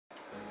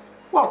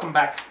Welcome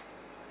back.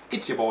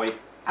 It's your boy.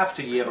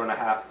 After a year and a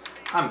half,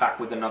 I'm back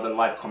with another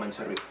live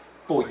commentary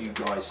for you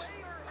guys.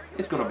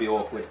 It's gonna be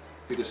awkward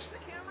because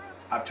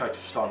I've tried to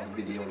start the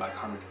video like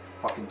 100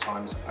 fucking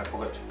times. I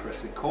forgot to press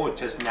record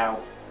just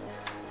now.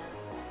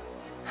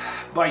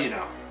 But you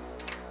know,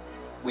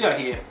 we are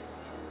here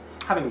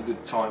having a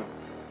good time,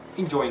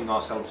 enjoying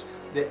ourselves.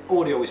 The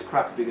audio is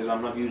crap because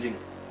I'm not using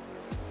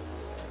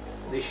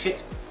this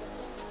shit.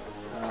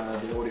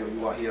 The audio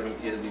you are hearing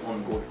is the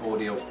onboard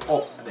audio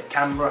of the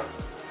camera.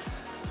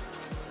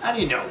 And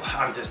you know,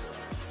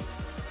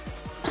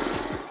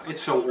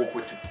 it's so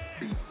awkward to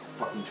be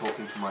fucking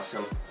talking to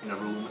myself in a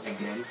room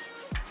again.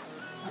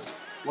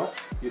 What?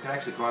 You can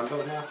actually grind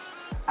those now?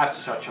 After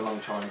such a long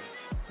time.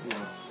 You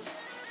know.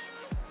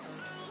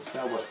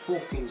 That was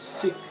fucking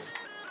sick.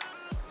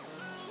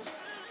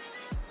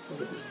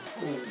 Look at this.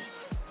 Ooh.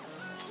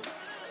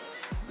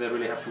 They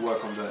really have to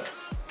work on the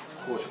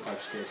quarter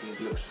pipe skating. It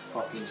looks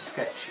fucking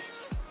sketchy.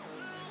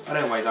 But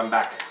anyways, I'm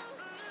back.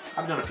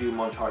 I've done a few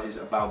montages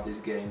about this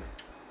game.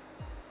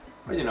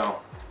 But you know,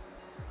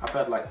 I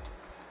felt like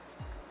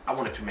I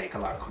wanted to make a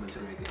live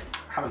commentary again.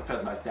 I haven't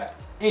felt like that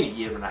in a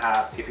year and a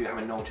half. If you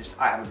haven't noticed,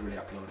 I haven't really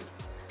uploaded.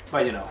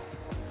 But you know,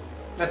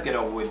 let's get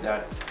over with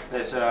that.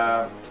 There's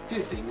a few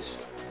things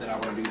that I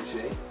want to do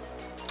today.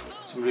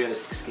 Some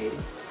realistic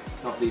skating.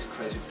 Not these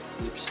crazy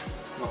flips.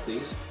 Not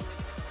these.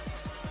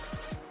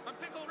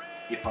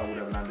 If I would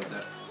have landed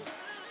that,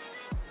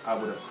 I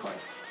would have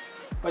cried.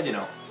 But you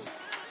know,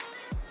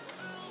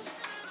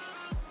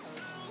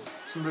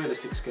 some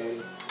realistic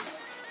skating.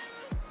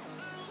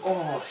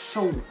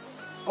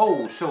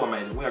 So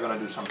amazing. We are gonna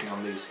do something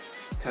on these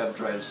curved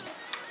rails.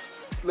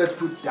 Let's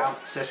put down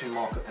session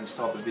marker and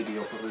start the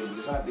video for real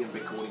because I've been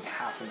recording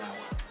half an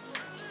hour.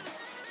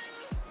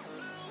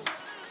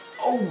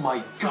 Oh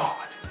my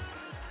god!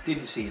 Did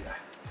you see that?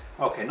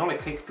 Okay, nollie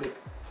kickflip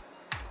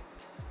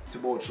to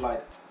board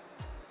slide.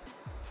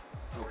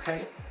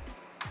 Okay.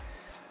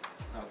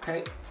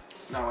 Okay.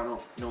 Now I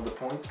know the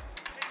point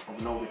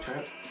of no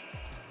return.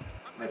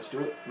 Let's do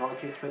it. Nollie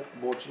kickflip,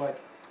 board slide.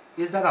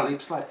 Is that a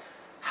leap slide?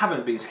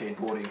 Haven't been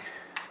skateboarding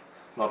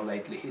a lot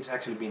lately. It's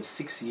actually been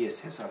 6 years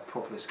since I've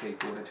properly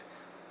skateboarded.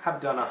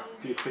 Have done a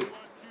few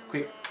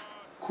quick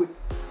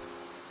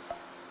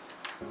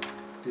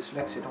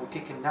dyslexia, don't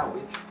kick in now,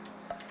 bitch.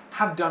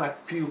 Have done a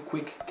few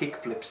quick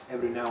kick flips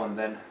every now and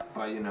then,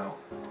 but you know,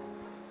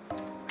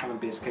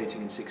 haven't been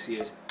skating in 6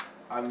 years.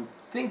 I'm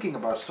thinking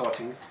about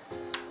starting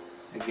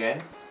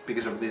again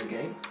because of this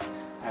game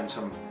and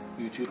some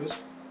YouTubers.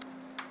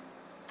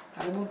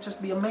 And it will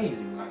just be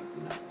amazing, like,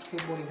 you know,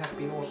 skateboarding has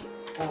been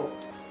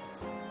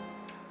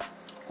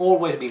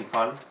always been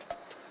fun.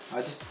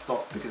 I just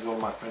stopped because all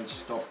my friends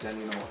stopped, and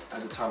you know,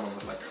 at the time I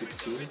was like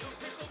 15.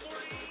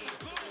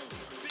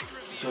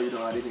 So you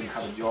know, I didn't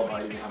have a job,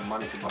 I didn't have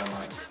money to buy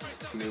my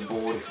new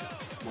board.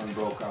 If one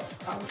broke up,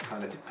 I was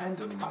kind of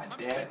dependent on my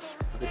dad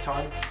at the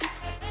time.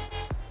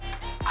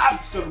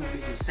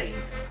 Absolutely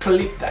insane.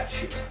 Clip that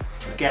shit.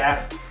 Get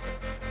out.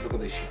 Look at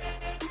this shit.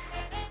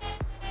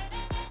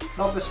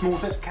 Not the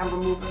smoothest camera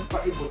movement,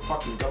 but it would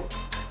fucking go.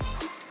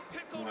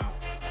 Wow.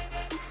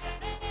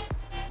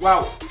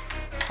 Wow.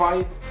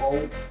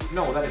 5-0.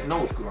 No, that is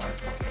nose grind.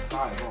 Fucking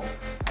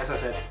 5-0. As I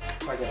said,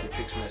 if I get the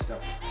tricks messed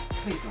up,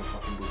 please don't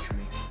fucking butcher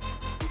me.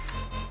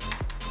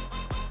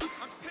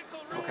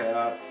 Okay,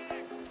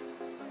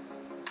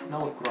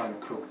 nose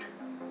grind crooked.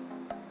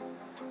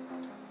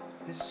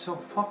 This is so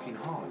fucking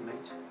hard,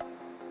 mate.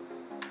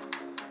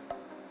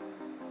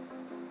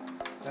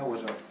 That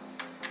was a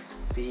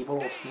feeble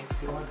or sniff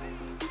grind.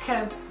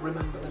 Can't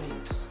remember the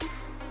names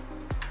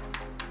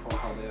or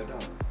how they are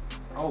done.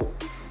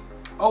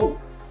 Oh,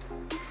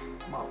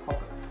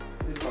 motherfucker!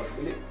 This is about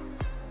Billy.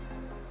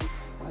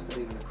 Why is that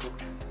even a crook?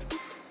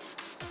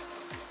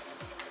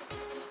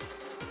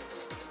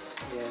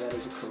 Yeah, that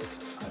is a crook.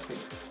 I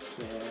think.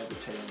 Yeah, the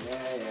tail.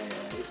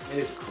 Yeah. It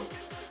is a crook.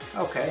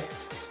 Okay.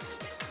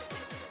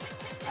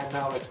 And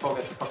now let's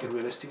forget the fucking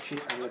realistic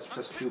shit and let's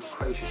just do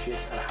crazy shit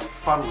and have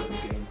fun with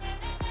the game.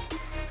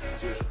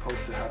 As you're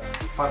supposed to have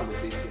fun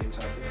with these games, I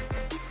think.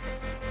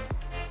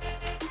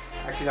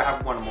 Actually, I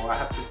have one more. I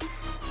have to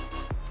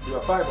do a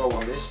 5-0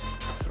 on this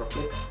after a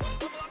flip.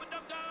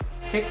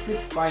 Kick flip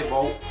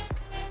 5-0.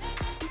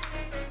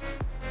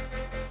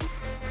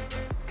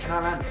 Can I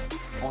land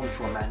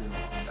onto a manual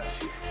on that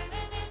shit?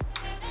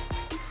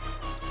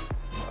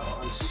 Well,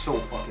 I'm so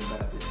fucking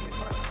bad at this game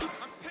right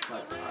now.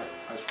 Like,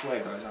 I swear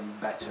guys, I'm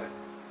better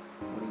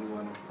when you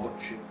are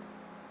watching.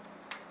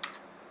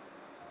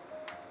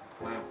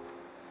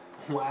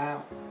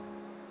 Wow.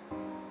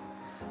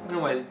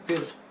 Anyways, it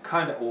feels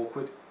kinda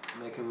awkward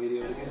making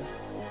videos again.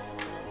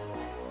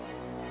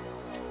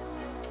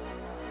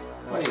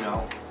 But you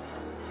know,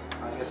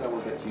 I guess I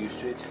will get used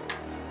to it.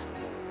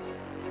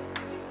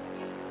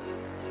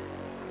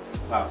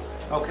 Wow.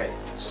 Okay,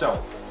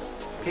 so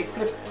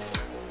kickflip,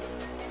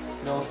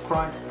 nose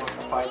grind, not a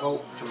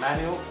 5-0 to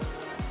manual.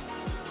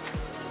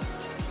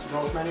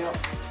 Nose manual.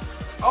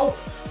 Oh!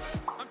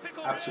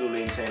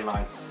 Absolutely insane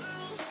line.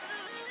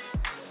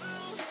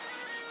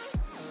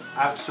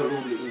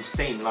 Absolutely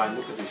insane line.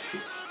 Look at this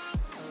shit.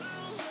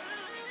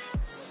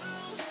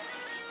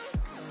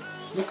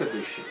 Look at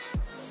this shit.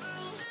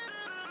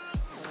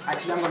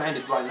 Actually, I'm gonna end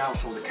it right now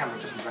so the camera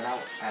doesn't run out,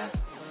 and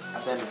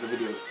at the end of the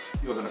video,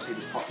 you're gonna see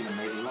this fucking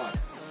amazing line.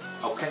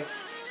 Okay?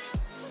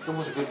 That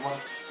was a good one,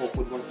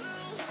 awkward one,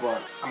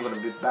 but I'm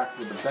gonna be back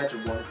with a better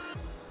one.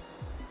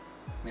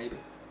 Maybe.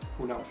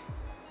 Who knows?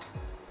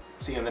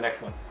 See you in the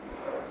next one.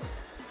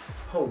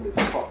 Holy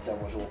fuck, that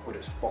was awkward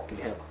as fucking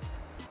hell.